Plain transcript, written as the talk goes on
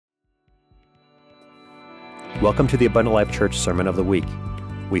Welcome to the Abundant Life Church Sermon of the Week.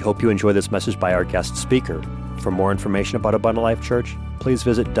 We hope you enjoy this message by our guest speaker. For more information about Abundant Life Church, please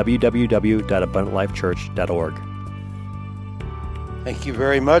visit www.abundantlifechurch.org. Thank you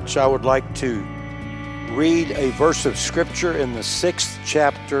very much. I would like to read a verse of Scripture in the 6th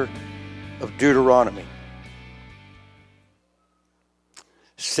chapter of Deuteronomy.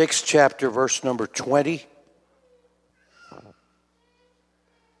 6th chapter, verse number 20.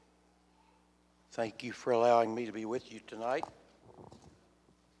 Thank you for allowing me to be with you tonight.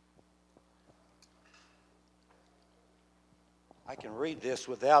 I can read this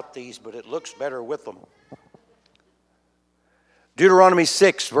without these, but it looks better with them. Deuteronomy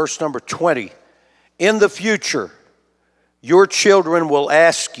 6, verse number 20. In the future, your children will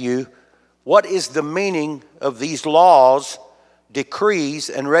ask you, what is the meaning of these laws, decrees,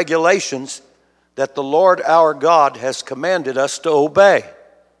 and regulations that the Lord our God has commanded us to obey?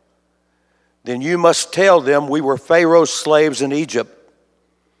 Then you must tell them, we were Pharaoh's slaves in Egypt,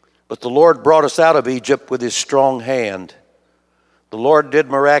 but the Lord brought us out of Egypt with his strong hand. The Lord did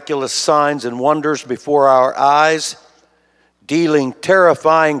miraculous signs and wonders before our eyes, dealing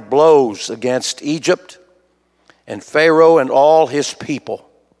terrifying blows against Egypt and Pharaoh and all his people.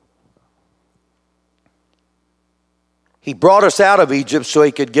 He brought us out of Egypt so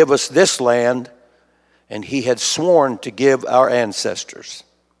he could give us this land, and he had sworn to give our ancestors.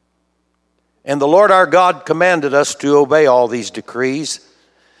 And the Lord our God commanded us to obey all these decrees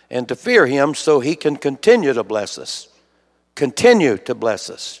and to fear him so he can continue to bless us, continue to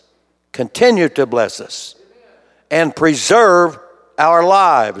bless us, continue to bless us, and preserve our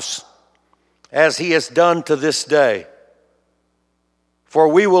lives as he has done to this day. For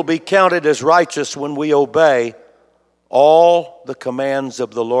we will be counted as righteous when we obey all the commands of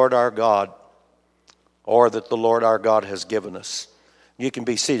the Lord our God, or that the Lord our God has given us. You can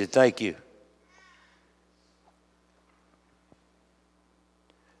be seated. Thank you.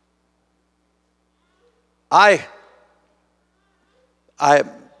 I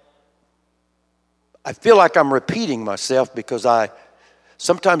feel like I'm repeating myself because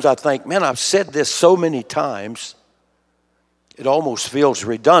sometimes I think, man, I've said this so many times, it almost feels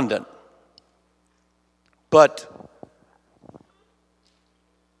redundant. But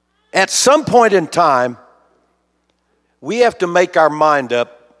at some point in time, we have to make our mind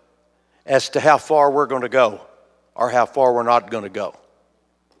up as to how far we're going to go or how far we're not going to go.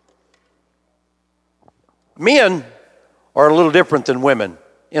 Men are a little different than women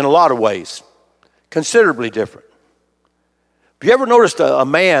in a lot of ways, considerably different. Have you ever noticed a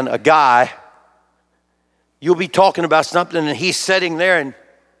man, a guy, you'll be talking about something and he's sitting there and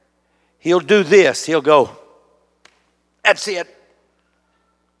he'll do this. He'll go, that's it.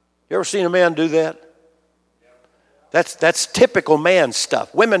 You ever seen a man do that? That's typical man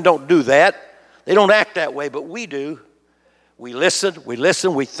stuff. Women don't do that. They don't act that way, but we do. We listen,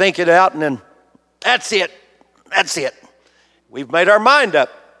 we think it out, and then that's it. That's it. We've made our mind up.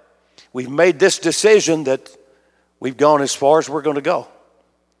 We've made this decision that we've gone as far as we're going to go.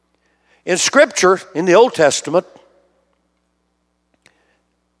 In Scripture, in the Old Testament,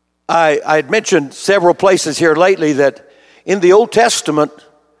 I had mentioned several places here lately that in the Old Testament,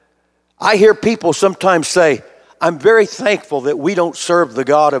 I hear people sometimes say, I'm very thankful that we don't serve the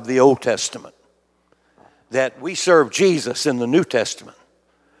God of the Old Testament, that we serve Jesus in the New Testament.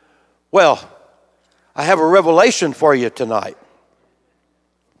 Well, I have a revelation for you tonight.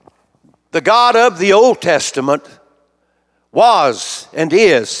 The God of the Old Testament was and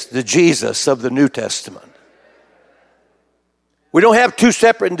is the Jesus of the New Testament. We don't have two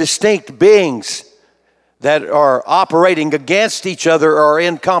separate and distinct beings that are operating against each other or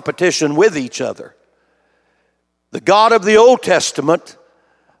in competition with each other. The God of the Old Testament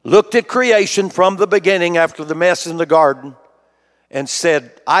looked at creation from the beginning after the mess in the garden and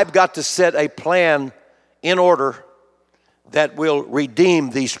said, I've got to set a plan in order that will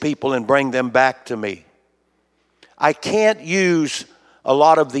redeem these people and bring them back to me. I can't use a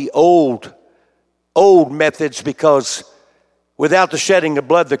lot of the old methods because without the shedding of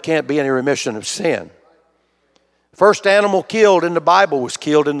blood, there can't be any remission of sin. First animal killed in the Bible was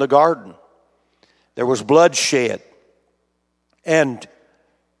killed in the garden. There was blood shed. And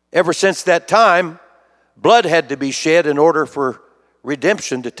ever since that time, blood had to be shed in order for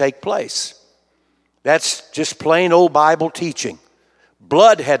redemption to take place. That's just plain old Bible teaching.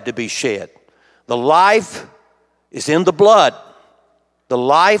 Blood had to be shed. The life is in the blood. The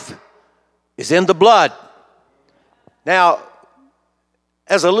life is in the blood. Now,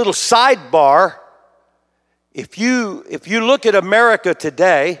 as a little sidebar, if you look at America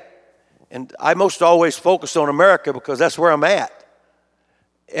today, and I most always focus on America because that's where I'm at.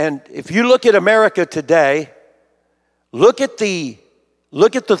 And if you look at America today, Look at the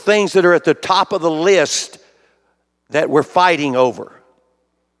things that are at the top of the list that we're fighting over.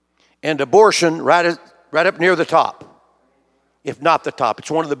 And abortion right up near the top, if not the top.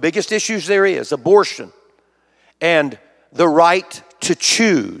 It's one of the biggest issues there is, abortion. And the right to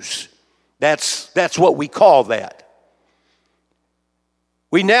choose. That's what we call that.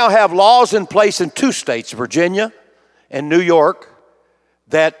 We now have laws in place in 2 states, Virginia and New York,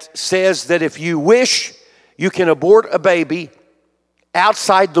 that says that if you wish, you can abort a baby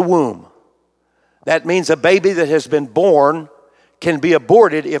outside the womb. That means a baby that has been born can be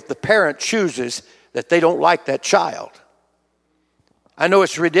aborted if the parent chooses that they don't like that child. I know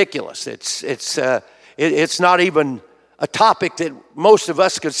it's ridiculous. It's not even a topic that most of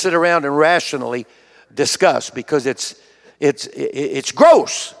us could sit around and rationally discuss, because it's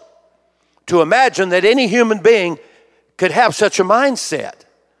gross to imagine that any human being could have such a mindset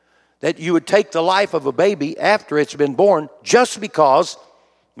that you would take the life of a baby after it's been born just because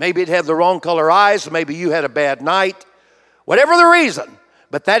maybe it had the wrong color eyes, maybe you had a bad night, whatever the reason.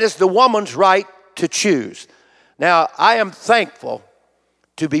 But that is the woman's right to choose. Now, I am thankful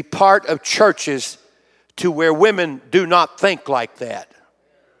to be part of churches to where women do not think like that.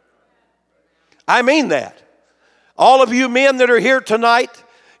 I mean that. All of you men that are here tonight,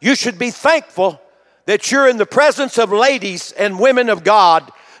 you should be thankful that you're in the presence of ladies and women of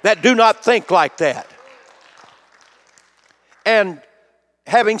God that do not think like that. And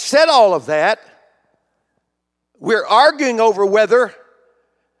having said all of that, we're arguing over whether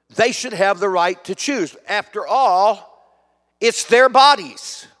they should have the right to choose. After all, it's their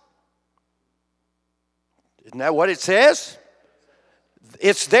bodies. Isn't that what it says?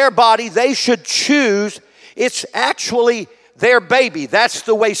 It's their body. They should choose. It's actually their baby. That's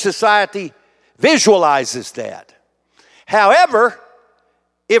the way society visualizes that. However,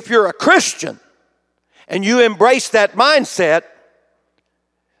 if you're a Christian and you embrace that mindset,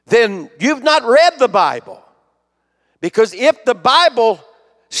 then you've not read the Bible. Because if the Bible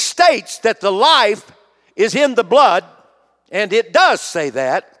states that the life is in the blood, and it does say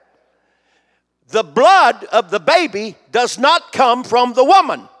that, the blood of the baby does not come from the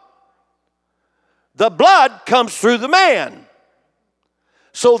woman. The blood comes through the man.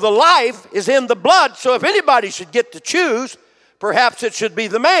 So the life is in the blood. So if anybody should get to choose, perhaps it should be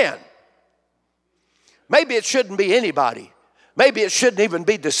the man. Maybe it shouldn't be anybody. Maybe it shouldn't even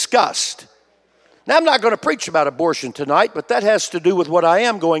be discussed. Now, I'm not going to preach about abortion tonight, but that has to do with what I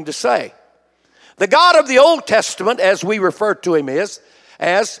am going to say. The God of the Old Testament, as we refer to him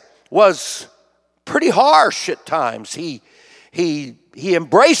as was pretty harsh at times. He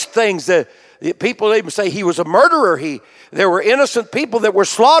embraced things that people even say he was a murderer. There were innocent people that were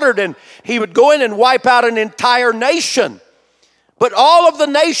slaughtered, and he would go in and wipe out an entire nation. But all of the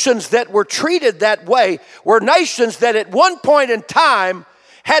nations that were treated that way were nations that at one point in time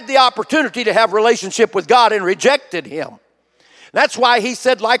had the opportunity to have relationship with God and rejected him. That's why he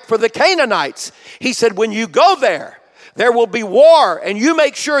said, like for the Canaanites, he said, when you go there, there will be war, and you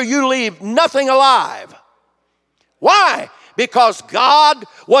make sure you leave nothing alive. Why? Because God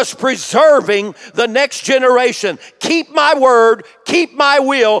was preserving the next generation. Keep my word, keep my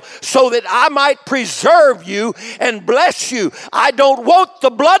will, so that I might preserve you and bless you. I don't want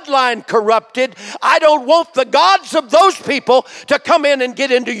the bloodline corrupted. I don't want the gods of those people to come in and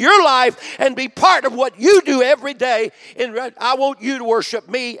get into your life and be part of what you do every day. I want you to worship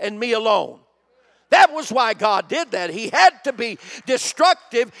me and me alone. That was why God did that. He had to be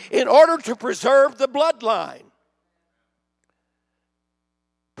destructive in order to preserve the bloodline.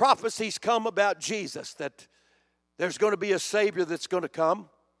 Prophecies come about Jesus, that there's going to be a Savior that's going to come,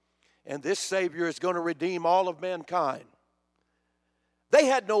 and this Savior is going to redeem all of mankind. They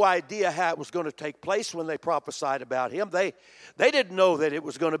had no idea how it was going to take place when they prophesied about him. They didn't know that it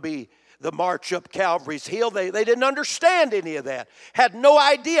was going to be the march up Calvary's hill. They didn't understand any of that. Had no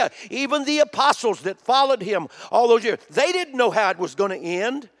idea. Even the apostles that followed him all those years, they didn't know how it was going to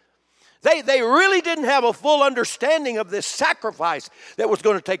end. They really didn't have a full understanding of this sacrifice that was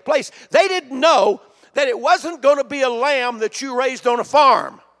going to take place. They didn't know that it wasn't going to be a lamb that you raised on a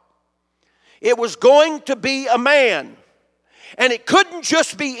farm. It was going to be a man. And it couldn't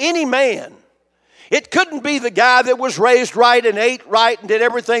just be any man. It couldn't be the guy that was raised right and ate right and did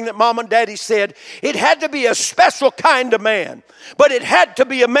everything that mom and daddy said. It had to be a special kind of man. But it had to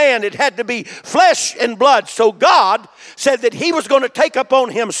be a man. It had to be flesh and blood. So God said that he was going to take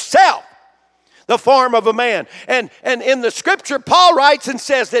upon himself the form of a man. And in the scripture, Paul writes and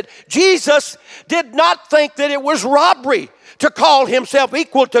says that Jesus did not think that it was robbery to call himself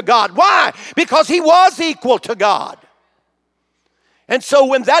equal to God. Why? Because he was equal to God. And so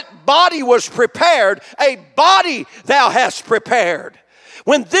when that body was prepared, a body thou hast prepared.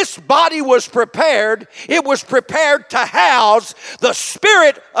 When this body was prepared, it was prepared to house the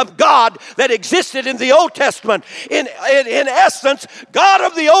Spirit of God that existed in the Old Testament. In essence, God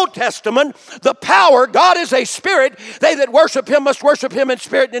of the Old Testament, the power, God is a spirit. They that worship him must worship him in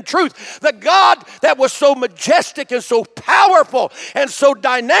spirit and in truth. The God that was so majestic and so powerful and so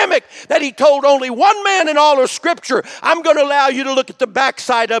dynamic that he told only one man in all of Scripture, I'm going to allow you to look at the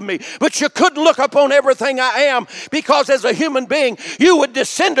backside of me. But you couldn't look upon everything I am, because as a human being, you would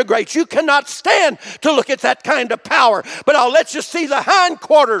disintegrate. You cannot stand to look at that kind of power. But I'll let you see the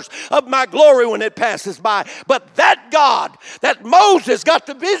hindquarters of my glory when it passes by. But that God that Moses got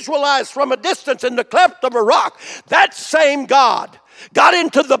to visualize from a distance in the cleft of a rock, that same God got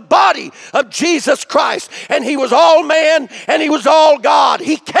into the body of Jesus Christ, and he was all man and he was all God.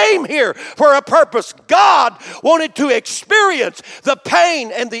 He came here for a purpose. God wanted to experience the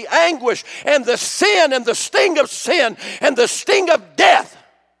pain and the anguish and the sin and the sting of sin and the sting of death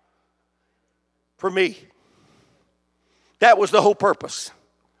for me. That was the whole purpose.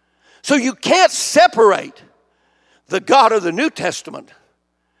 So you can't separate the God of the New Testament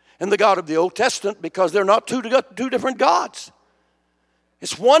and the God of the Old Testament, because they're not two different gods.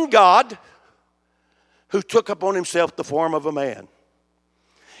 It's one God who took upon himself the form of a man.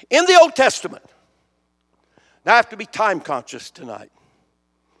 In the Old Testament, now I have to be time conscious tonight.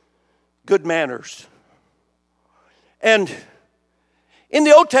 Good manners. And in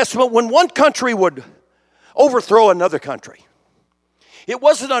the Old Testament, when one country would overthrow another country, it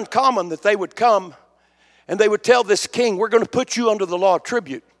wasn't uncommon that they would come and they would tell this king, we're going to put you under the law of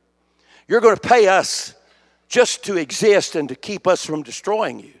tribute. You're going to pay us just to exist and to keep us from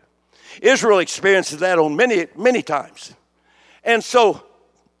destroying you. Israel experiences that on many times. And so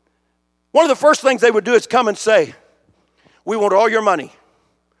one of the first things they would do is come and say, we want all your money.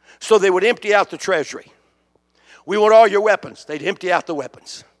 So they would empty out the treasury. We want all your weapons. They'd empty out the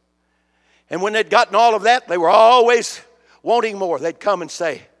weapons. And when they'd gotten all of that, they were always wanting more. They'd come and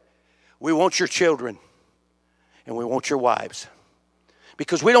say, we want your children and we want your wives.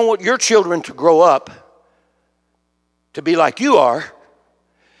 Because we don't want your children to grow up to be like you are.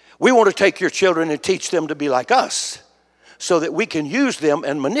 We want to take your children and teach them to be like us so that we can use them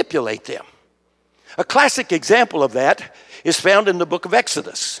and manipulate them. A classic example of that is found in the book of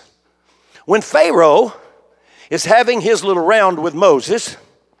Exodus. When Pharaoh is having his little round with Moses,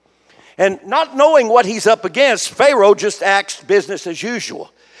 and not knowing what he's up against, Pharaoh just acts business as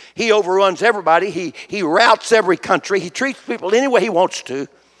usual. He overruns everybody. He routs every country. He treats people any way he wants to.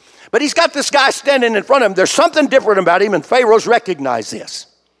 But he's got this guy standing in front of him. There's something different about him, and Pharaoh's recognized this.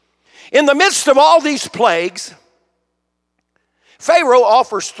 In the midst of all these plagues, Pharaoh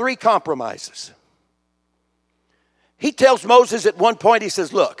offers 3 compromises. He tells Moses at one point, he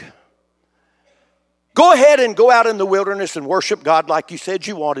says, look, go ahead and go out in the wilderness and worship God like you said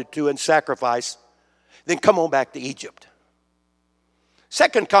you wanted to and sacrifice. Then come on back to Egypt.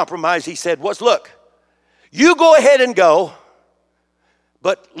 Second compromise he said was, look, you go ahead and go,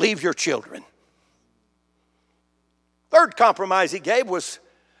 but leave your children. Third compromise he gave was,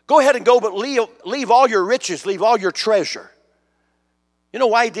 go ahead and go, but leave all your riches, leave all your treasure. You know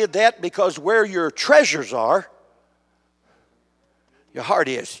why he did that? Because where your treasures are, your heart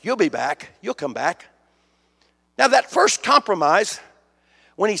is. You'll be back. You'll come back. Now that first compromise,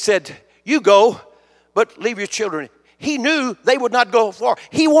 when he said, you go, but leave your children, he knew they would not go far.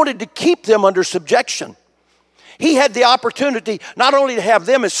 He wanted to keep them under subjection. He had the opportunity not only to have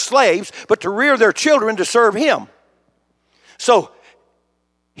them as slaves, but to rear their children to serve him. So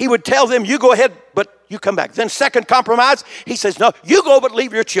he would tell them, you go ahead, but you come back. Then second compromise, he says, no, you go, but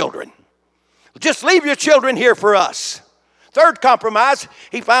leave your children. Just leave your children here for us. Third compromise,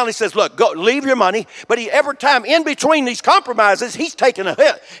 he finally says, look, go, leave your money. But every time in between these compromises, he's taking a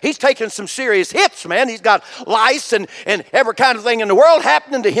hit. He's taking some serious hits, man. He's got lice and every kind of thing in the world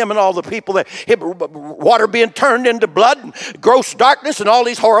happening to him and all the people, that water being turned into blood and gross darkness and all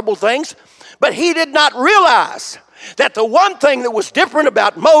these horrible things. But he did not realize that the one thing that was different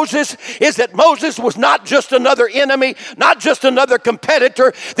about Moses is that Moses was not just another enemy, not just another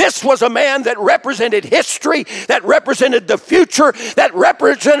competitor. This was a man that represented history, that represented the future, that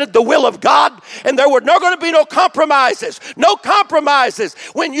represented the will of God. And there were not going to be no compromises. No compromises.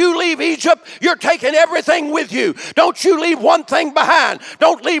 When you leave Egypt, you're taking everything with you. Don't you leave one thing behind.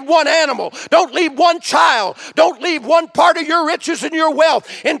 Don't leave one animal. Don't leave one child. Don't leave one part of your riches and your wealth.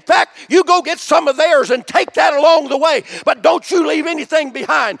 In fact, you go get some of theirs and take that along the way, but don't you leave anything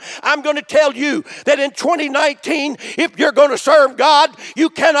behind. I'm going to tell you that in 2019, if you're going to serve God, you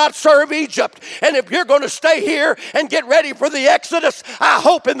cannot serve Egypt. And if you're going to stay here and get ready for the Exodus, I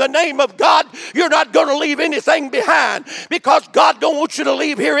hope in the name of God, you're not going to leave anything behind, because God don't want you to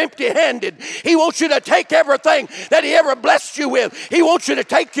leave here empty-handed. He wants you to take everything that He ever blessed you with. He wants you to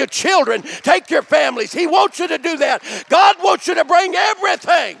take your children, take your families. He wants you to do that. God wants you to bring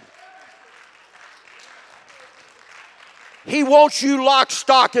everything. He wants you lock,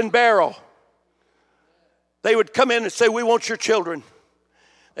 stock, and barrel. They would come in and say, we want your children.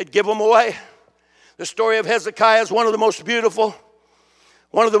 They'd give them away. The story of Hezekiah is one of the most beautiful,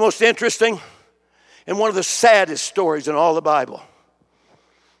 one of the most interesting, and one of the saddest stories in all the Bible.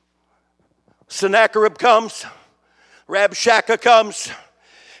 Sennacherib comes. Rabshakeh comes.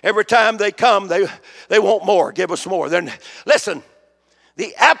 Every time they come, they want more. Give us more. Listen,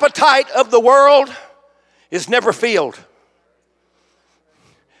 the appetite of the world is never filled.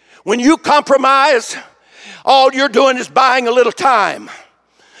 When you compromise, all you're doing is buying a little time.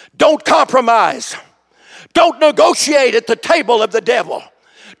 Don't compromise. Don't negotiate at the table of the devil.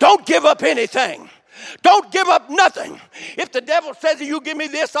 Don't give up anything. Don't give up nothing. If the devil says, you give me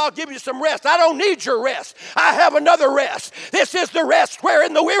this, I'll give you some rest. I don't need your rest. I have another rest. This is the rest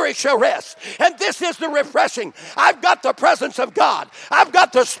wherein the weary shall rest. And this is the refreshing. I've got the presence of God. I've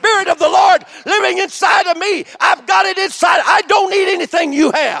got the Spirit of the Lord living inside of me. I've got it inside. I don't need anything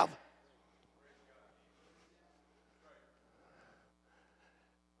you have.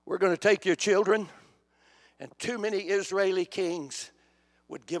 We're going to take your children, and too many Israeli kings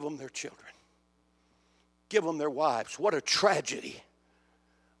would give them their children. Give them their wives. What a tragedy.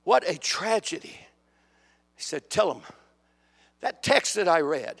 What a tragedy. He said, tell them, that text that I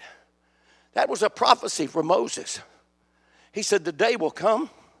read, that was a prophecy for Moses. He said, the day will come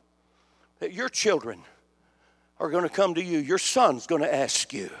that your children are going to come to you. Your son's going to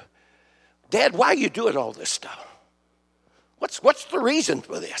ask you, Dad, why are you doing all this stuff? What's the reason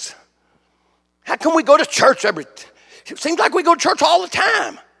for this? How come we go to church it seems like we go to church all the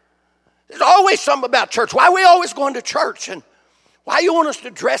time. There's always something about church. Why are we always going to church? And why you want us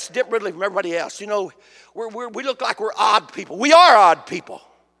to dress differently from everybody else? You know, we look like we're odd people. We are odd people.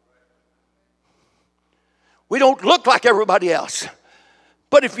 We don't look like everybody else.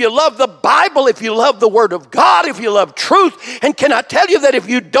 But if you love the Bible, if you love the Word of God, if you love truth, and can I tell you that if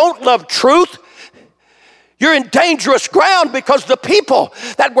you don't love truth, you're in dangerous ground, because the people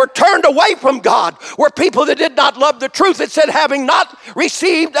that were turned away from God were people that did not love the truth. It said, having not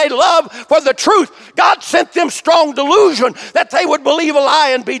received a love for the truth, God sent them strong delusion that they would believe a lie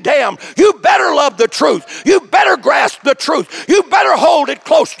and be damned. You better love the truth. You better grasp the truth. You better hold it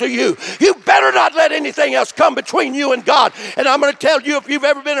close to you. You better not let anything else come between you and God. And I'm going to tell you, if you've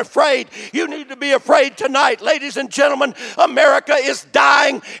ever been afraid, you need to be afraid tonight. Ladies and gentlemen, America is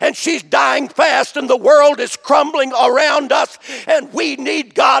dying, and she's dying fast, and the world is crumbling around us, and we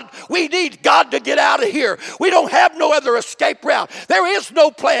need God. We need God to get out of here. We don't have no other escape route. There is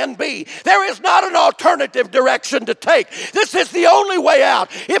no plan B. There is not an alternative direction to take. This is the only way out.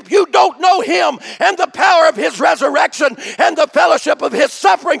 If you don't know Him and the power of His resurrection and the fellowship of His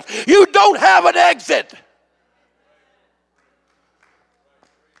sufferings, you don't have an exit.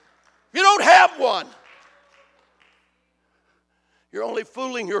 You don't have one. You're only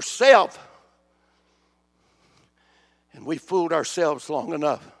fooling yourself. And we fooled ourselves long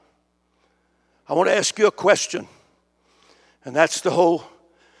enough. I want to ask you a question, and that's the whole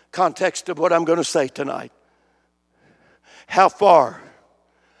context of what I'm going to say tonight. How far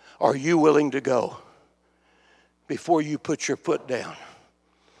are you willing to go before you put your foot down?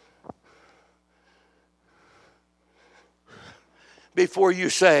 Before you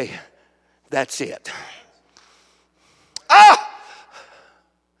say, that's it.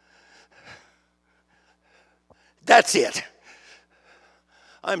 That's it.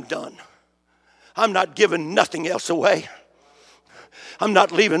 I'm done. I'm not giving nothing else away. I'm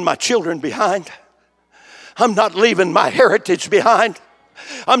not leaving my children behind. I'm not leaving my heritage behind.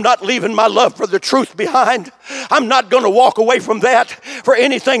 I'm not leaving my love for the truth behind. I'm not going to walk away from that for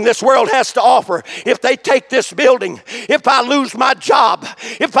anything this world has to offer. If they take this building, if I lose my job,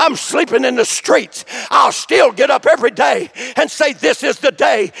 if I'm sleeping in the streets, I'll still get up every day and say, this is the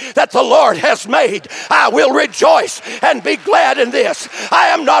day that the Lord has made. I will rejoice and be glad in this. I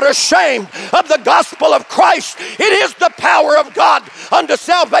am not ashamed of the gospel of Christ. It is the power of God unto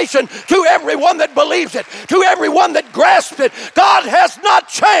salvation to everyone that believes it, to everyone that grasps it. God has not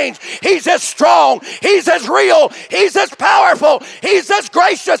changed. He's as strong. He's as real. He's as powerful. He's as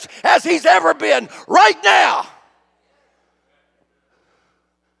gracious as He's ever been right now.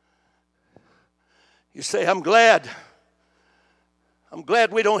 You say, I'm glad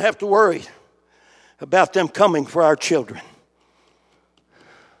we don't have to worry about them coming for our children.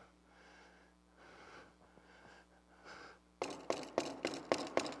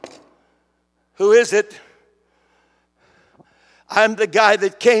 Who is it? I'm the guy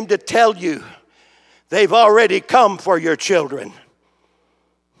that came to tell you they've already come for your children.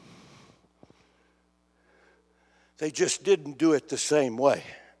 They just didn't do it the same way.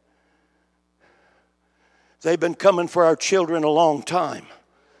 They've been coming for our children a long time.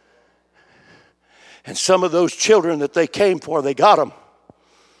 And some of those children that they came for, they got them.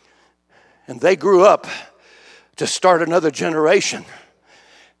 And they grew up to start another generation.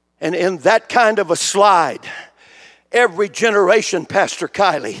 And in that kind of a slide, every generation, Pastor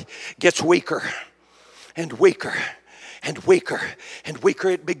Kiley, gets weaker and weaker and weaker and weaker.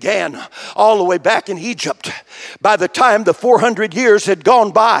 It began all the way back in Egypt. By the time the 400 years had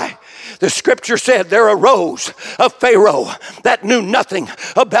gone by, the scripture said there arose a Pharaoh that knew nothing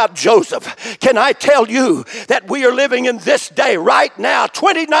about Joseph. Can I tell you that we are living in this day right now,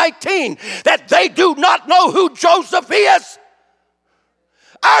 2019, that they do not know who Joseph is?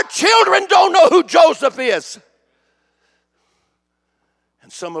 Our children don't know who Joseph is.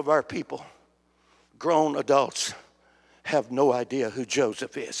 And some of our people, grown adults, have no idea who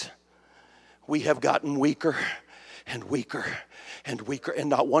Joseph is. We have gotten weaker and weaker and weaker, and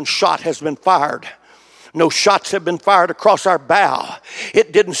not one shot has been fired. No shots have been fired across our bow.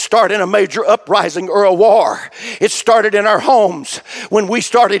 It didn't start in a major uprising or a war. It started in our homes when we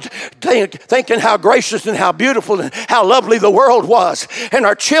started thinking how gracious and how beautiful and how lovely the world was. And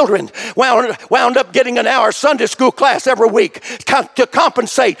our children wound up getting an hour Sunday school class every week to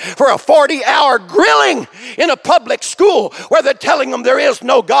compensate for a 40-hour grilling in a public school where they're telling them there is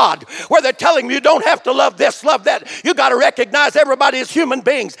no God, where they're telling them you don't have to love this, love that. You got to recognize everybody is human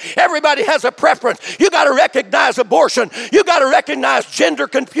beings. Everybody has a preference. You got to recognize abortion. You got to recognize gender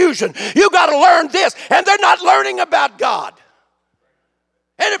confusion. You got to learn this. And they're not learning about God.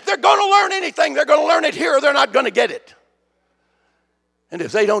 And if they're going to learn anything, they're going to learn it here or they're not going to get it. And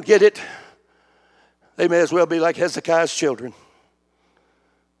if they don't get it, they may as well be like Hezekiah's children.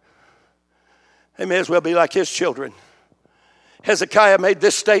 They may as well be like his children. Hezekiah made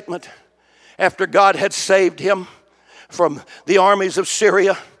this statement after God had saved him from the armies of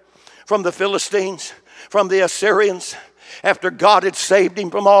Syria, from the Philistines, from the Assyrians. After God had saved him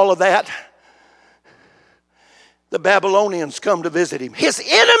from all of that, the Babylonians come to visit him. His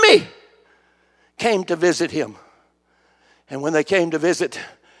enemy came to visit him. And when they came to visit,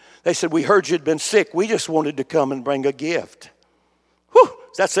 they said, we heard you'd been sick. We just wanted to come and bring a gift. Whew,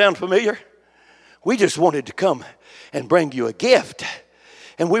 does that sound familiar? We just wanted to come and bring you a gift.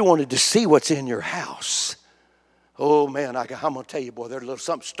 And we wanted to see what's in your house. Oh, man, I'm going to tell you, boy, there's a little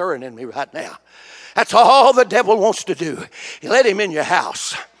something stirring in me right now. That's all the devil wants to do. You let him in your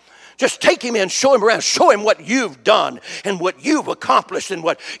house. Just take him in, show him around, show him what you've done and what you've accomplished and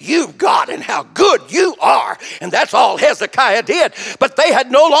what you've got and how good you are. And that's all Hezekiah did. But they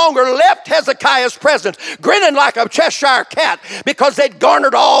had no longer left Hezekiah's presence, grinning like a Cheshire cat because they'd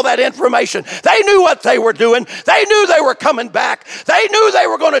garnered all that information. They knew what they were doing. They knew they were coming back. They knew they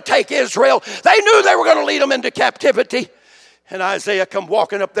were going to take Israel. They knew they were going to lead them into captivity. And Isaiah come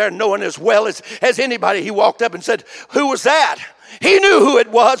walking up there knowing as well as anybody. He walked up and said, who was that? He knew who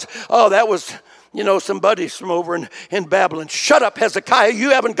it was. Oh, that was, some buddies from over in Babylon. Shut up, Hezekiah.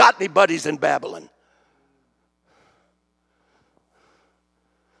 You haven't got any buddies in Babylon.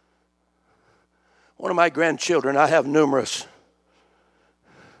 One of my grandchildren, I have numerous,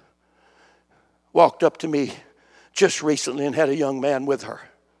 walked up to me just recently and had a young man with her.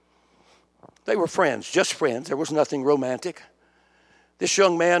 They were friends, just friends. There was nothing romantic. This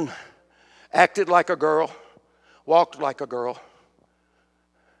young man acted like a girl, walked like a girl,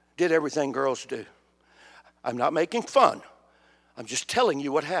 did everything girls do. I'm not making fun. I'm just telling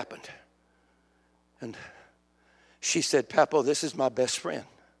you what happened. And she said, Papo, this is my best friend.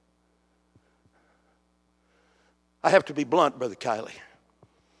 I have to be blunt, Brother Kiley.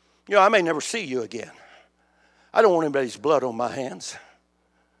 I may never see you again. I don't want anybody's blood on my hands.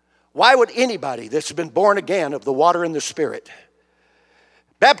 Why would anybody that's been born again of the water and the Spirit,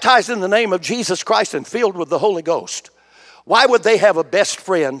 baptized in the name of Jesus Christ and filled with the Holy Ghost, why would they have a best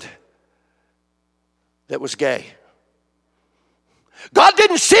friend that was gay? God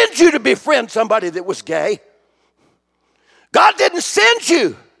didn't send you to befriend somebody that was gay. God didn't send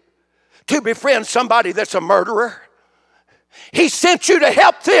you to befriend somebody that's a murderer. He sent you to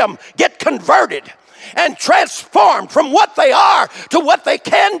help them get converted. and transformed from what they are to what they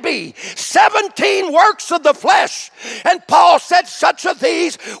can be. 17 works of the flesh. And Paul said, such of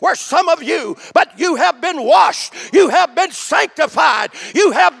these were some of you, but you have been washed, you have been sanctified,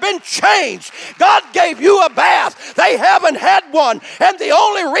 you have been changed. God gave you a bath. They haven't had one. And the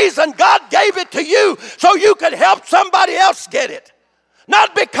only reason God gave it to you so you could help somebody else get it,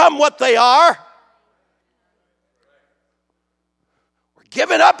 not become what they are. We're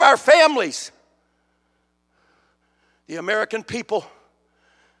giving up our families. The American people,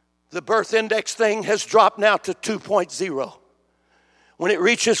 the birth index thing has dropped now to 2.0. When it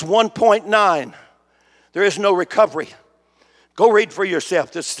reaches 1.9, there is no recovery. Go read for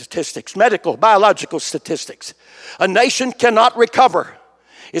yourself the statistics, medical, biological statistics. A nation cannot recover.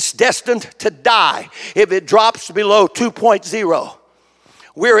 It's destined to die if it drops below 2.0.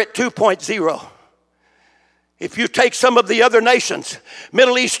 We're at 2.0. If you take some of the other nations,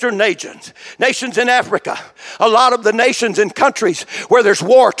 Middle Eastern nations, nations in Africa, a lot of the nations and countries where there's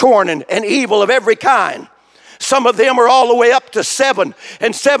war-torn and evil of every kind, some of them are all the way up to 7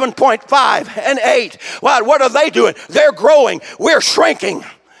 and 7.5 and 8. Well, what are they doing? They're growing. We're shrinking.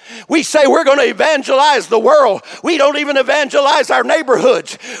 We say we're going to evangelize the world. We don't even evangelize our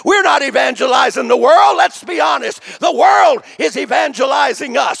neighborhoods. We're not evangelizing the world. Let's be honest. The world is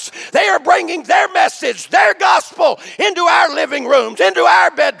evangelizing us. They are bringing their message, their gospel into our living rooms, into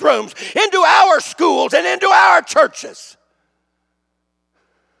our bedrooms, into our schools, and into our churches.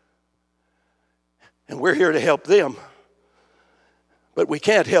 And we're here to help them. But we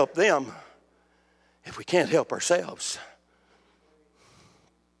can't help them if we can't help ourselves.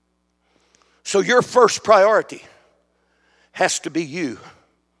 So your first priority has to be you.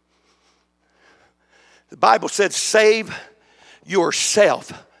 The Bible said, save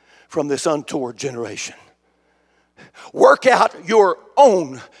yourself from this untoward generation. Work out your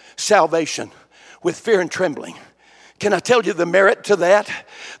own salvation with fear and trembling. Can I tell you the merit to that?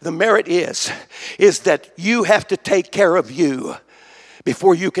 The merit is that you have to take care of you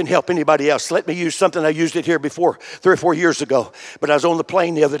before you can help anybody else. Let me use something. I used it here before 3 or 4 years ago, but I was on the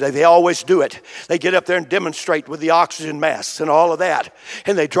plane the other day. They always do it. They get up there and demonstrate with the oxygen masks and all of that,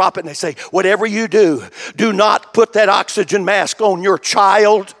 and they drop it and they say, whatever you do, do not put that oxygen mask on your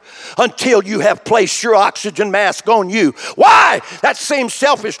child until you have placed your oxygen mask on you. Why? That seems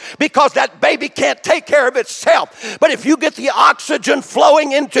selfish, because that baby can't take care of itself. But if you get the oxygen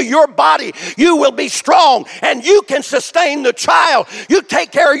flowing into your body, you will be strong and you can sustain the child. You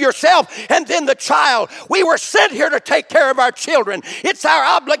take care of yourself and then the child. We were sent here to take care of our children. It's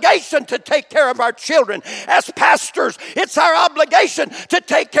our obligation to take care of our children. As pastors, it's our obligation to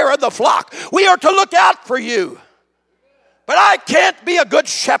take care of the flock. We are to look out for you. But I can't be a good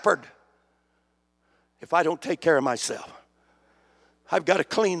shepherd if I don't take care of myself. I've got to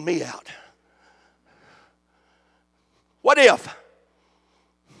clean me out. What if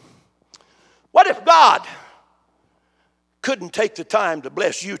God couldn't take the time to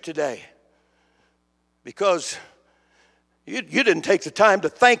bless you today because you didn't take the time to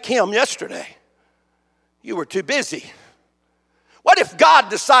thank Him yesterday? You were too busy. What if God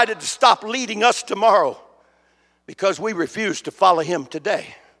decided to stop leading us tomorrow because we refused to follow Him today?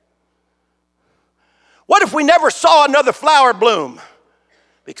 What if we never saw another flower bloom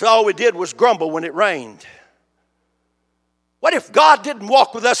because all we did was grumble when it rained? What if God didn't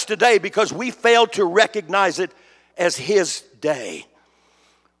walk with us today because we failed to recognize it as His day?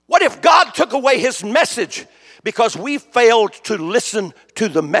 What if God took away His message because we failed to listen to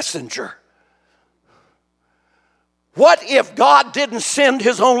the messenger? What if God didn't send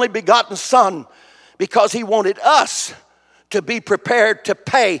His only begotten Son because He wanted us to be prepared to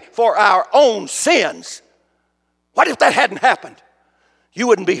pay for our own sins? What if that hadn't happened? You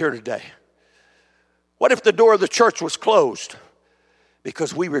wouldn't be here today. What if the door of the church was closed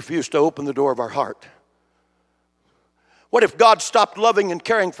because we refused to open the door of our heart? What if God stopped loving and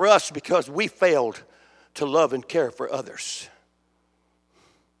caring for us because we failed to love and care for others?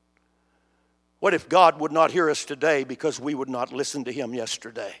 What if God would not hear us today because we would not listen to Him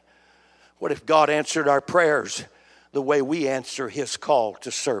yesterday? What if God answered our prayers the way we answer His call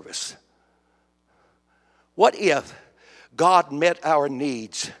to service? What if God met our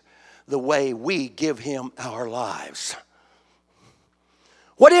needs the way we give Him our lives?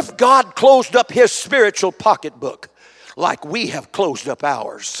 What if God closed up His spiritual pocketbook like we have closed up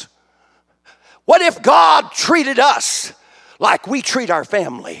ours? What if God treated us like we treat our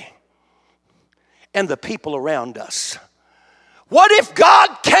family and the people around us? What if God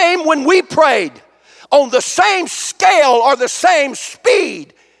came when we prayed on the same scale or the same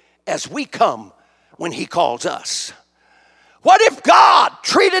speed as we come when He calls us? What if God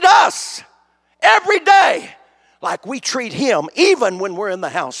treated us every day like we treat him, even when we're in the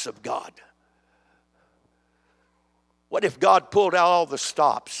house of God? What if God pulled out all the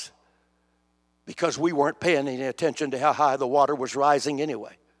stops because we weren't paying any attention to how high the water was rising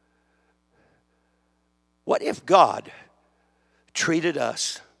anyway? What if God treated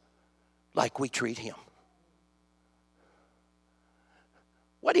us like we treat him?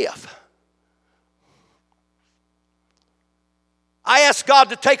 What if? I asked God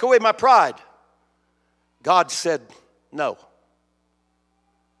to take away my pride. God said, no.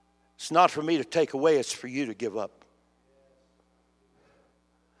 It's not for me to take away, it's for you to give up.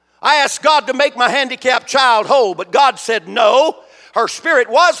 I asked God to make my handicapped child whole, but God said, no. Her spirit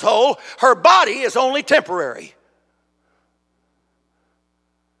was whole. Her body is only temporary.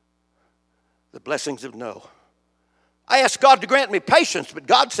 The blessings of no. I asked God to grant me patience, but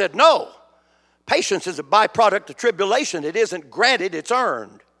God said no. Patience is a byproduct of tribulation. It isn't granted, it's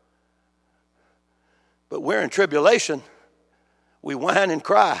earned. But we're in tribulation. We whine and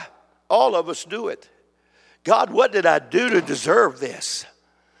cry. All of us do it. God, what did I do to deserve this?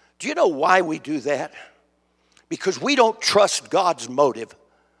 Do you know why we do that? Because we don't trust God's motive.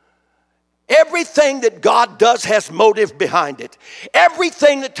 Everything that God does has motive behind it.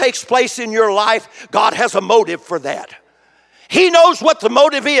 Everything that takes place in your life, God has a motive for that. He knows what the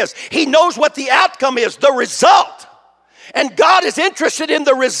motive is. He knows what the outcome is, the result. And God is interested in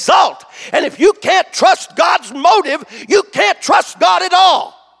the result. And if you can't trust God's motive, you can't trust God at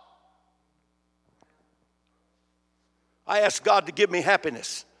all. I asked God to give me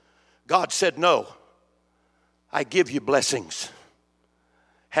happiness. God said, no. I give you blessings.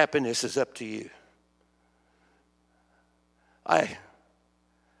 Happiness is up to you.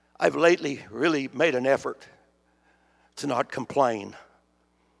 I've lately really made an effort to not complain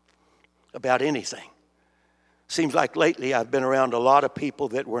about anything. Seems like lately I've been around a lot of people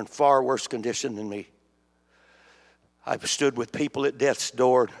that were in far worse condition than me. I've stood with people at death's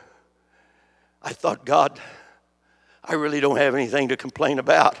door. I thought, God, I really don't have anything to complain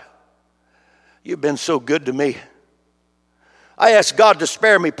about. You've been so good to me. I asked God to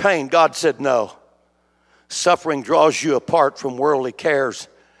spare me pain. God said no. Suffering draws you apart from worldly cares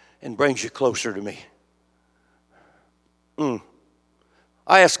and brings you closer to me.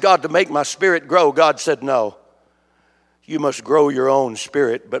 I asked God to make my spirit grow. God said no. You must grow your own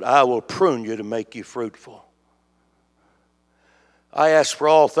spirit, but I will prune you to make you fruitful. I asked for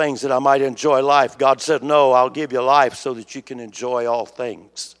all things that I might enjoy life. God said no, I'll give you life so that you can enjoy all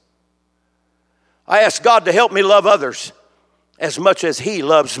things. I asked God to help me love others as much as he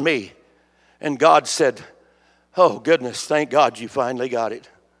loves me. And God said, oh goodness, thank God you finally got it.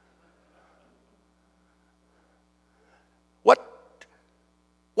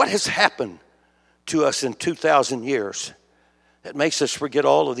 What has happened to us in 2,000 years that makes us forget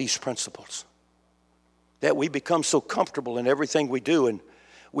all of these principles? That we become so comfortable in everything we do, and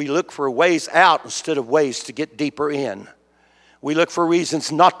we look for ways out instead of ways to get deeper in. We look for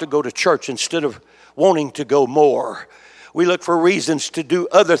reasons not to go to church instead of wanting to go more. We look for reasons to do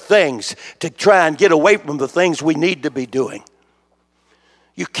other things to try and get away from the things we need to be doing.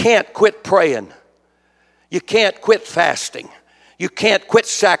 You can't quit praying. You can't quit fasting. You can't quit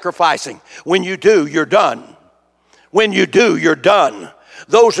sacrificing. When you do, you're done. When you do, you're done.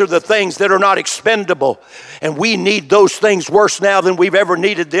 Those are the things that are not expendable. And we need those things worse now than we've ever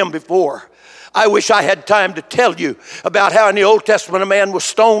needed them before. I wish I had time to tell you about how in the Old Testament a man was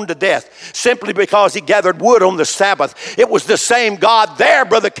stoned to death simply because he gathered wood on the Sabbath. It was the same God there,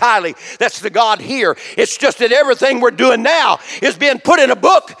 Brother Kiley. That's the God here. It's just that everything we're doing now is being put in a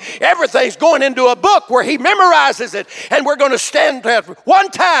book. Everything's going into a book where he memorizes it. And we're going to stand there. One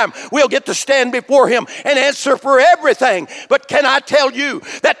time we'll get to stand before him and answer for everything. But can I tell you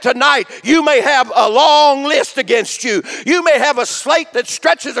that tonight you may have a long list against you. You may have a slate that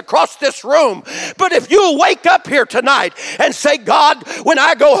stretches across this room. But if you'll wake up here tonight and say, God, when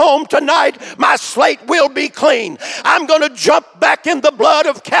I go home tonight, my slate will be clean. I'm going to jump back in the blood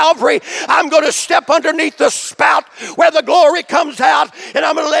of Calvary. I'm going to step underneath the spout where the glory comes out, and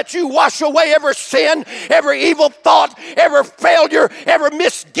I'm going to let you wash away every sin, every evil thought, every failure, every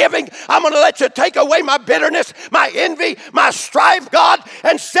misgiving. I'm going to let you take away my bitterness, my envy, my strife, God,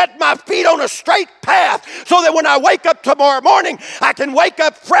 and set my feet on a straight path so that when I wake up tomorrow morning, I can wake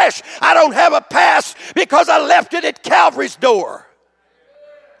up fresh. I don't have a past because I left it at Calvary's door.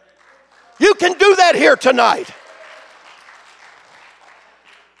 You can do that here tonight.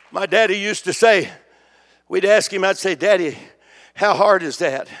 My daddy used to say, we'd ask him, I'd say, Daddy, how hard is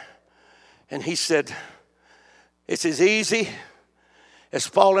that? And he said, it's as easy as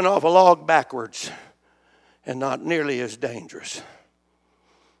falling off a log backwards and not nearly as dangerous.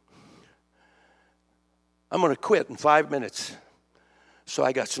 I'm going to quit in 5 minutes. So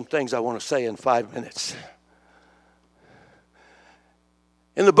I got some things I want to say in 5 minutes.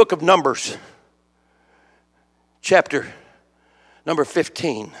 In the book of Numbers, chapter number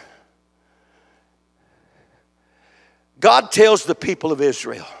 15, God tells the people of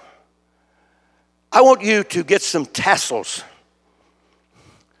Israel, I want you to get some tassels.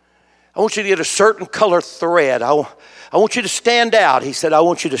 I want you to get a certain color thread. I want you to stand out. He said, I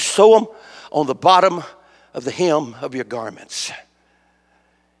want you to sew them on the bottom of the hem of your garments.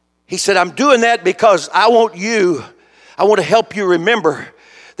 He said, I'm doing that because I want to help you remember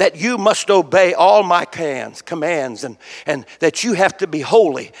that you must obey all my commands and that you have to be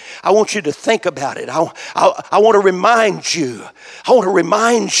holy. I want you to think about it. I want to remind you. I want to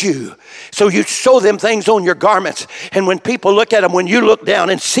remind you. So you sew them things on your garments. And when people look at them, when you look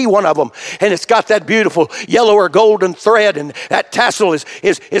down and see one of them, and it's got that beautiful yellow or golden thread, and that tassel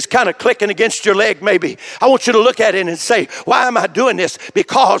is kind of clicking against your leg maybe, I want you to look at it and say, why am I doing this?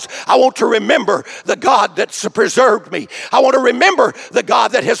 Because I want to remember the God that's preserved me. I want to remember the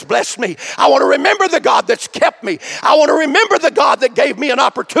God that has blessed me. I want to remember the God that's kept me. I want to remember the God that gave me an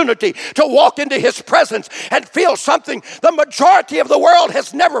opportunity to walk into his presence and feel something the majority of the world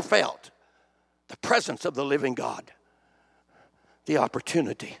has never felt. The presence of the living God. The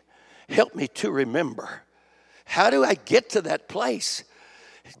opportunity. Help me to remember. How do I get to that place?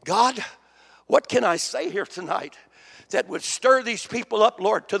 God, what can I say here tonight that would stir these people up,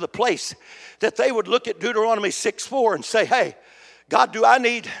 Lord, to the place that they would look at Deuteronomy 6:4 and say, hey, God, do I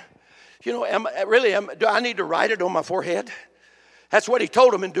need to write it on my forehead? That's what he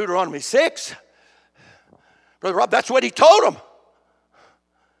told them in Deuteronomy 6. Brother Rob, that's what he told them.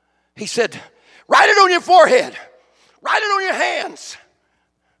 He said, write it on your forehead. Write it on your hands.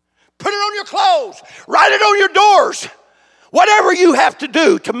 Put it on your clothes. Write it on your doors. Whatever you have to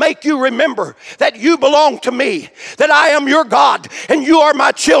do to make you remember that you belong to me, that I am your God and you are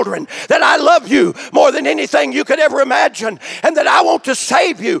my children, that I love you more than anything you could ever imagine, and that I want to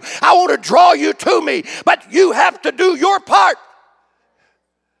save you. I want to draw you to me, but you have to do your part.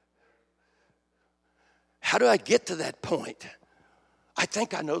 How do I get to that point? I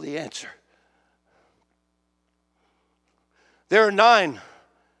think I know the answer. There are 9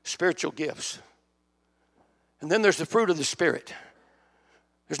 spiritual gifts. And then there's the fruit of the Spirit.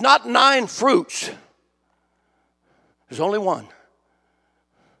 There's not 9 fruits. There's only one.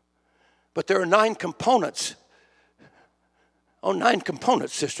 But there are 9 components. 9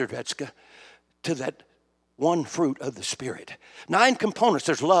 components, Sister Vetska, to that one fruit of the Spirit. 9 components.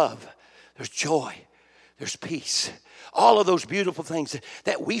 There's love. There's joy. There's peace. All of those beautiful things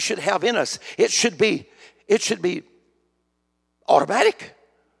that we should have in us. It should be automatic.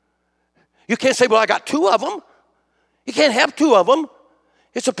 You can't say, well, I got 2 of them. You can't have 2 of them.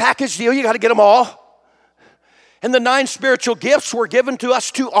 It's a package deal. You got to get them all. And the 9 spiritual gifts were given to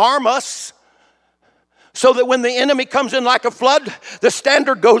us to arm us so that when the enemy comes in like a flood, the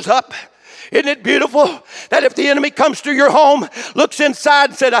standard goes up. Isn't it beautiful that if the enemy comes to your home, looks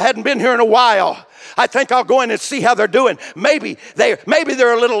inside and said, I hadn't been here in a while, I think I'll go in and see how they're doing. Maybe they're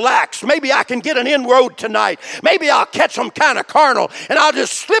a little lax. Maybe I can get an inroad tonight. Maybe I'll catch them kind of carnal and I'll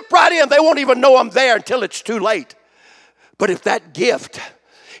just slip right in. They won't even know I'm there until it's too late. But if that gift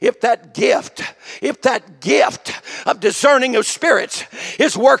of discerning of spirits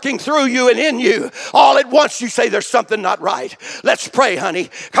is working through you and in you, all at once you say there's something not right. Let's pray, honey.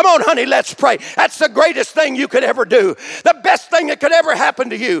 Come on, honey, let's pray. That's the greatest thing you could ever do. The best thing that could ever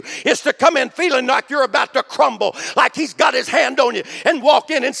happen to you is to come in feeling like you're about to crumble, like he's got his hand on you, and walk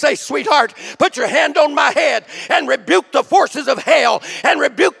in and say, sweetheart, put your hand on my head and rebuke the forces of hell and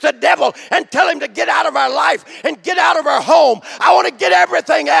rebuke the devil and tell him to get out of our life and get out of our home. I want to get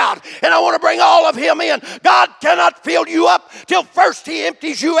everything out, and I want to bring all of him in. God cannot fill you up till first he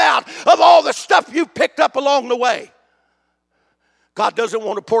empties you out of all the stuff you picked up along the way. God doesn't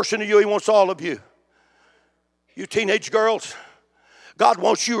want a portion of you. He wants all of you. You teenage girls, God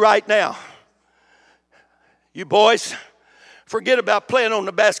wants you right now. You boys, forget about playing on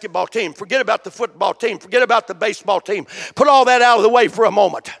the basketball team. Forget about the football team. Forget about the baseball team. Put all that out of the way for a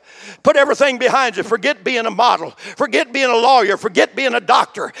moment. Put everything behind you. Forget being a model. Forget being a lawyer. Forget being a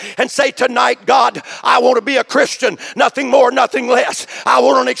doctor. And say tonight, God, I want to be a Christian. Nothing more, nothing less. I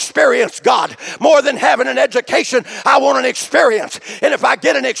want an experience, God. More than having an education, I want an experience. And if I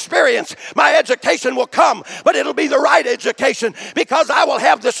get an experience, my education will come. But it'll be the right education because I will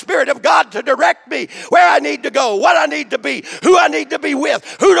have the Spirit of God to direct me where I need to go, what I need to be, who I need to be with,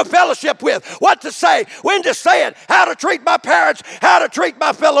 who to fellowship with, what to say, when to say it, how to treat my parents, how to treat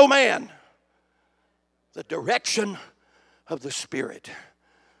my fellow man. The direction of the Spirit.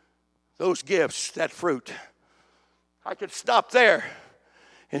 those gifts, that fruit. I could stop there,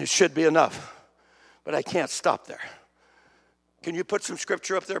 and it should be enough. But I can't stop there. Can you put some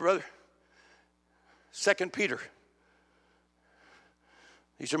scripture up there, brother? 2 Peter.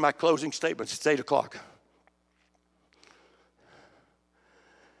 These are my closing statements. It's 8 o'clock.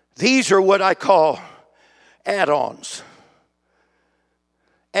 These are what I call add-ons.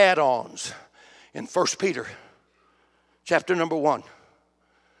 Add-ons in 1 Peter, chapter number 1.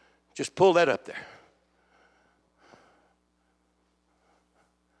 Just pull that up there.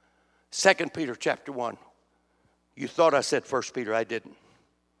 2 Peter chapter 1. You thought I said 1 Peter. I didn't.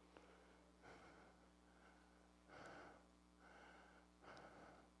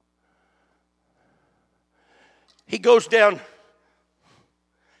 He goes down.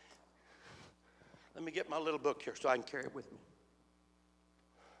 Let me get my little book here so I can carry it with me.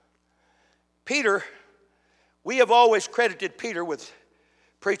 Peter, we have always credited Peter with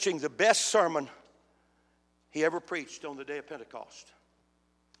preaching the best sermon he ever preached on the day of Pentecost.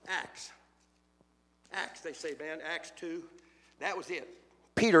 Acts, they say, man, Acts 2, that was it.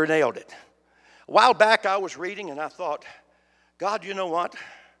 Peter nailed it. A while back I was reading and I thought, God, you know what?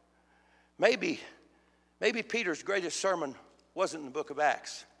 Maybe Peter's greatest sermon wasn't in the book of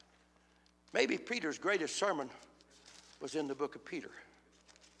Acts. Maybe Peter's greatest sermon was in the book of Peter.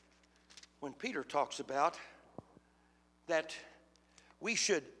 When Peter talks about that we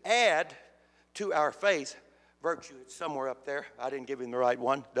should add to our faith virtue. It's somewhere up there. I didn't give him the right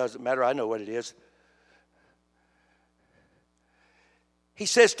one. Doesn't matter. I know what it is. He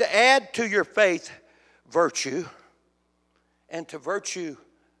says to add to your faith virtue, and to virtue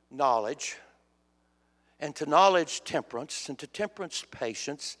knowledge, and to knowledge temperance, and to temperance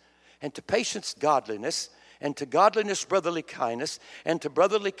patience, and to patience godliness, and to godliness brotherly kindness, and to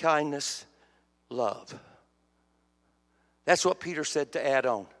brotherly kindness love. That's what Peter said to add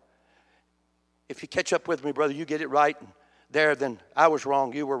on. If you catch up with me, brother, you get it right there, then I was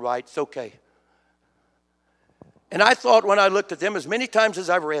wrong, you were right, it's okay. And I thought when I looked at them, as many times as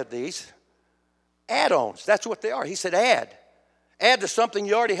I've read these, add-ons, that's what they are. He said add. Add to something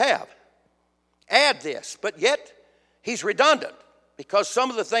you already have. Add this. But yet, he's redundant because some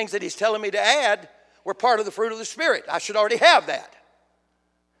of the things that he's telling me to add were part of the fruit of the Spirit. I should already have that.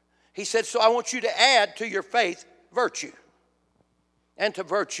 He said, so I want you to add to your faith virtue, and to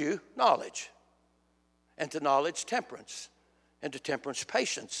virtue knowledge, and to knowledge temperance, and to temperance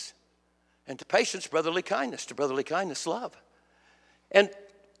patience, and to patience brotherly kindness, to brotherly kindness love. And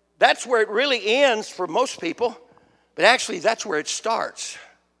that's where it really ends for most people, but actually that's where it starts.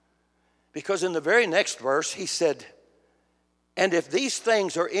 Because in the very next verse he said, and if these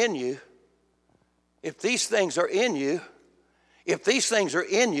things are in you,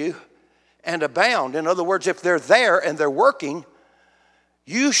 and abound, in other words, if they're there and they're working,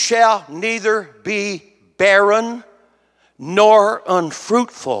 you shall neither be barren nor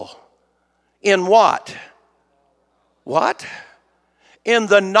unfruitful. In what? What? In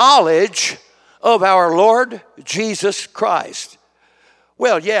the knowledge of our Lord Jesus Christ.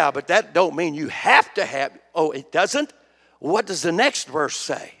 Well, yeah, but that don't mean you have to have. Oh, it doesn't? What does the next verse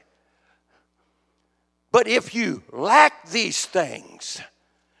say? But if you lack these things,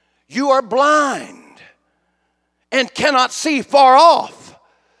 you are blind and cannot see far off,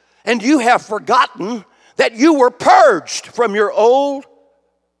 and you have forgotten that you were purged from your old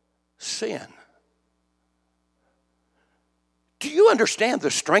sin. Do you understand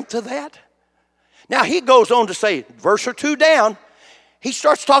the strength of that? Now he goes on to say, verse or two down, he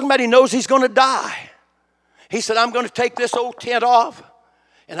starts talking about he knows he's going to die. He said, I'm going to take this old tent off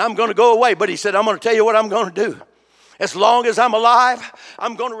and I'm going to go away. But he said, I'm going to tell you what I'm going to do. As long as I'm alive,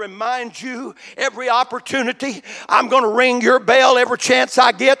 I'm going to remind you every opportunity. I'm going to ring your bell every chance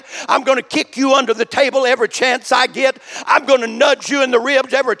I get. I'm going to kick you under the table every chance I get. I'm going to nudge you in the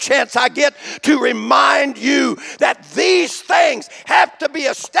ribs every chance I get to remind you that these things have to be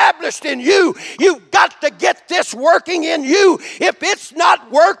established in you. You've got to get this working in you. If it's not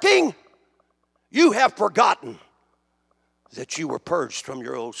working, you have forgotten that you were purged from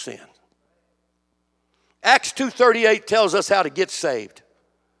your old sin. Acts 2:38 tells us how to get saved.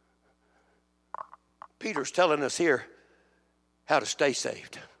 Peter's telling us here how to stay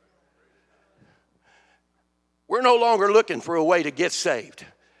saved. We're no longer looking for a way to get saved.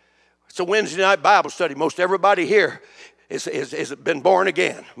 It's a Wednesday night Bible study. Most everybody here has been born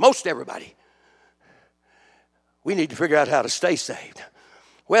again. Most everybody. We need to figure out how to stay saved.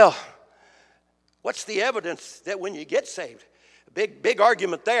 Well, what's the evidence that when you get saved? Big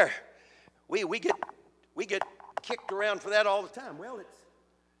argument there. We get kicked around for that all the time. Well,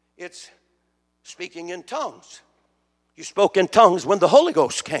 it's speaking in tongues. You spoke in tongues when the Holy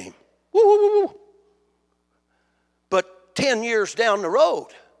Ghost came. Woo, woo, woo, woo. But 10 years down the road,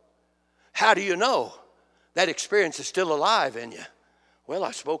 how do you know that experience is still alive in you? Well,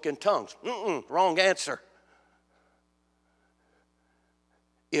 I spoke in tongues. Wrong answer.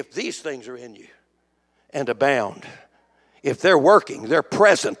 If these things are in you and abound, if they're working, they're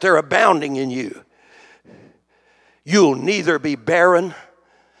present, they're abounding in you, you'll neither be barren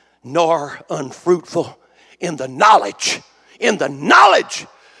nor unfruitful in the knowledge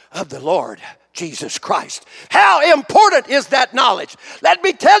of the Lord Jesus Christ. How important is that knowledge? Let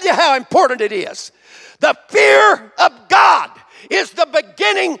me tell you how important it is. The fear of God is the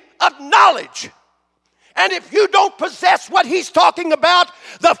beginning of knowledge. And if you don't possess what he's talking about,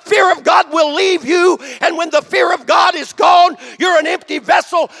 the fear of God will leave you. And when the fear of God is gone, you're an empty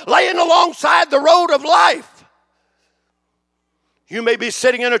vessel laying alongside the road of life. You may be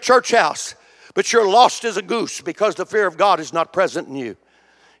sitting in a church house, but you're lost as a goose because the fear of God is not present in you.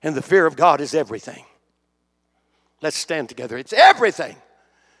 And the fear of God is everything. Let's stand together. It's everything.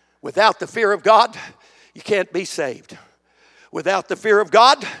 Without the fear of God, you can't be saved. Without the fear of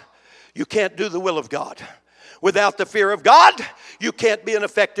God, you can't do the will of God. Without the fear of God, you can't be an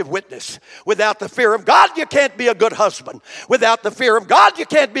effective witness. Without the fear of God, you can't be a good husband. Without the fear of God, you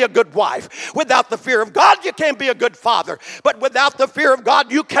can't be a good wife. Without the fear of God, you can't be a good father. But without the fear of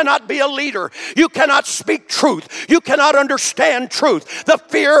God, you cannot be a leader. You cannot speak truth. You cannot understand truth. The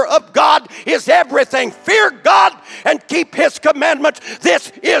fear of God is everything. Fear God and keep his commandments.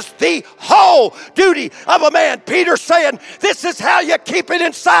 This is the whole duty of a man. Peter's saying, this is how you keep it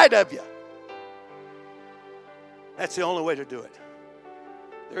inside of you. That's the only way to do it.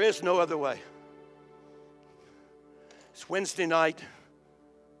 There is no other way. It's Wednesday night,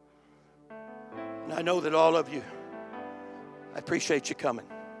 and I know that all of you, I appreciate you coming.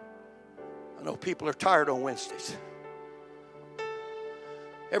 I know people are tired on Wednesdays.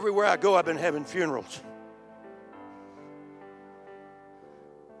 Everywhere I go, I've been having funerals.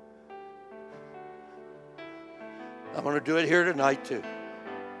 I'm going to do it here tonight too.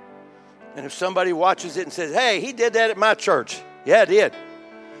 And if somebody watches it and says, hey, he did that at my church. Yeah, I did.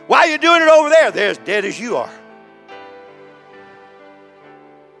 Why are you doing it over there? They're as dead as you are.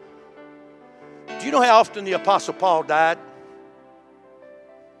 Do you know how often the Apostle Paul died?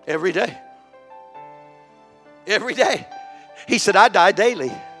 Every day. Every day. He said, I die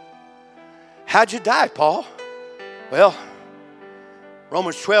daily. How'd you die, Paul? Well,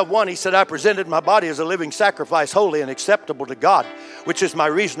 Romans 12:1, he said, I presented my body as a living sacrifice, holy and acceptable to God, which is my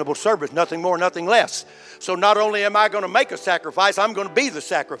reasonable service, nothing more, nothing less. So not only am I going to make a sacrifice, I'm going to be the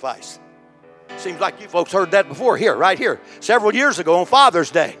sacrifice. Seems like you folks heard that before here, right here, several years ago on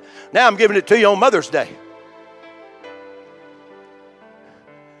Father's Day. Now I'm giving it to you on Mother's Day.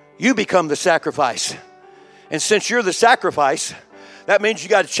 You become the sacrifice. And since you're the sacrifice, that means you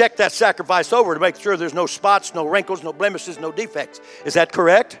got to check that sacrifice over to make sure there's no spots, no wrinkles, no blemishes, no defects. Is that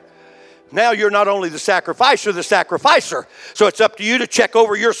correct? Now you're not only the sacrifice, you're the sacrificer. So it's up to you to check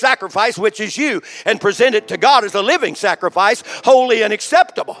over your sacrifice, which is you, and present it to God as a living sacrifice, holy and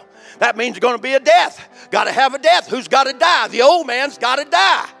acceptable. That means going to be a death. Got to have a death. Who's got to die? The old man's got to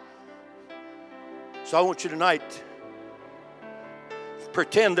die. So I want you tonight,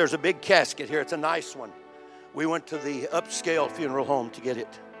 pretend there's a big casket here. It's a nice one. We went to the upscale funeral home to get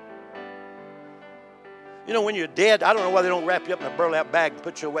it. You know, when you're dead, I don't know why they don't wrap you up in a burlap bag and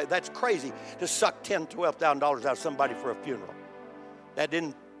put you away. That's crazy to suck $10,000, $12,000 out of somebody for a funeral. That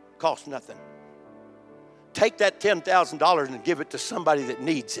didn't cost nothing. Take that $10,000 and give it to somebody that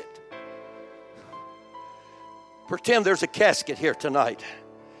needs it. Pretend there's a casket here tonight,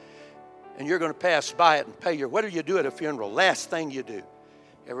 and you're going to pass by it and pay your, what do you do at a funeral? Last thing you do.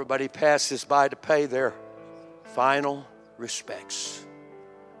 Everybody passes by to pay their final respects.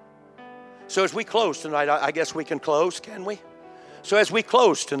 So as we close tonight, I guess we can close, can we? So as we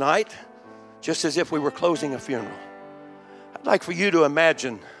close tonight, just as if we were closing a funeral, I'd like for you to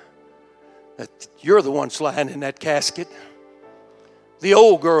imagine that you're the one lying in that casket. The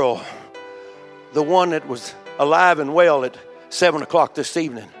old girl, the one that was alive and well at 7 o'clock this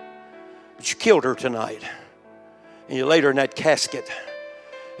evening, but you killed her tonight. And you laid her in that casket,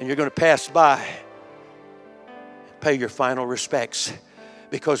 and you're going to pass by, pay your final respects,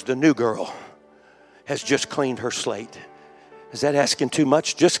 because the new girl has just cleaned her slate. Is that asking too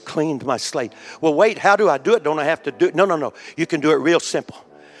much? Just cleaned my slate. Well, wait, how do I do it? Don't I have to do it? No. You can do it real simple.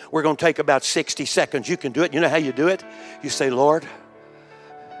 We're going to take about 60 seconds. You can do it. You know how you do it? You say, Lord,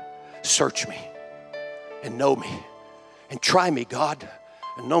 search me and know me and try me, God,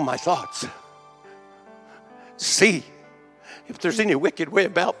 and know my thoughts. See if there's any wicked way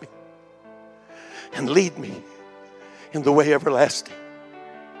about me and lead me in the way everlasting.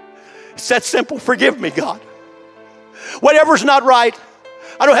 It's that simple. Forgive me, God. Whatever's not right,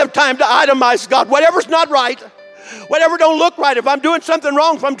 I don't have time to itemize, God. Whatever's not right, whatever don't look right, if I'm doing something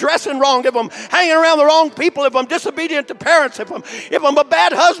wrong, if I'm dressing wrong, if I'm hanging around the wrong people, if I'm disobedient to parents, if I'm a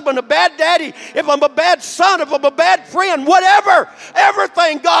bad husband, a bad daddy, if I'm a bad son, if I'm a bad friend, whatever,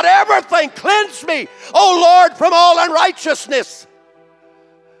 everything, God, everything, cleanse me, oh Lord, from all unrighteousness.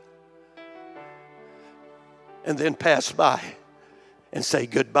 And then pass by and say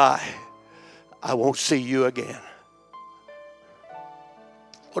goodbye. I won't see you again.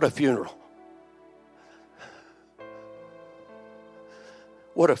 What a funeral.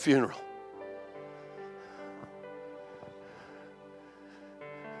 What a funeral.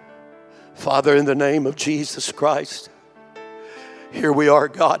 Father, in the name of Jesus Christ, here we are,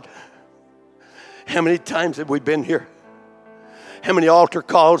 God. How many times have we been here? How many altar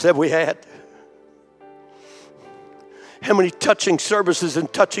calls have we had? How many touching services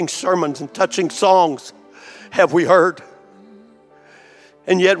and touching sermons and touching songs have we heard?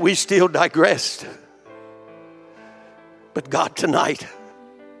 And yet we still digressed. But God, tonight,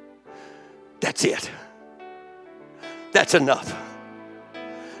 that's it. That's enough.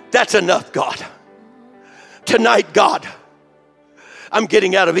 That's enough, God. Tonight, God, I'm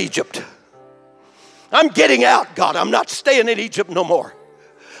getting out of Egypt. I'm getting out, God. I'm not staying in Egypt no more.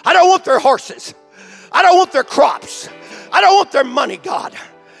 I don't want their horses. I don't want their crops. I don't want their money, God.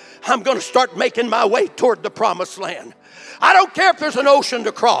 I'm going to start making my way toward the promised land. I don't care if there's an ocean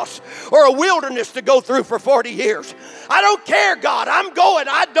to cross or a wilderness to go through for 40 years. I don't care, God. I'm going.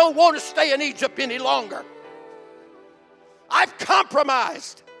 I don't want to stay in Egypt any longer. I've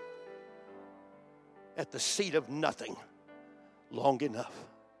compromised at the seat of nothing long enough.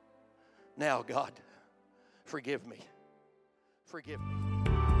 Now, God, forgive me. Forgive me.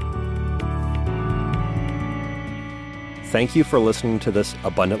 Thank you for listening to this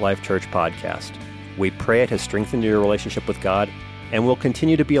Abundant Life Church podcast. We pray it has strengthened your relationship with God and will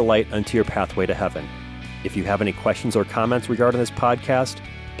continue to be a light unto your pathway to heaven. If you have any questions or comments regarding this podcast,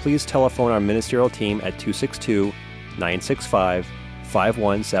 please telephone our ministerial team at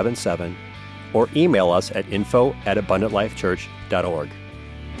 262-965-5177 or email us at info@abundantlifechurch.org.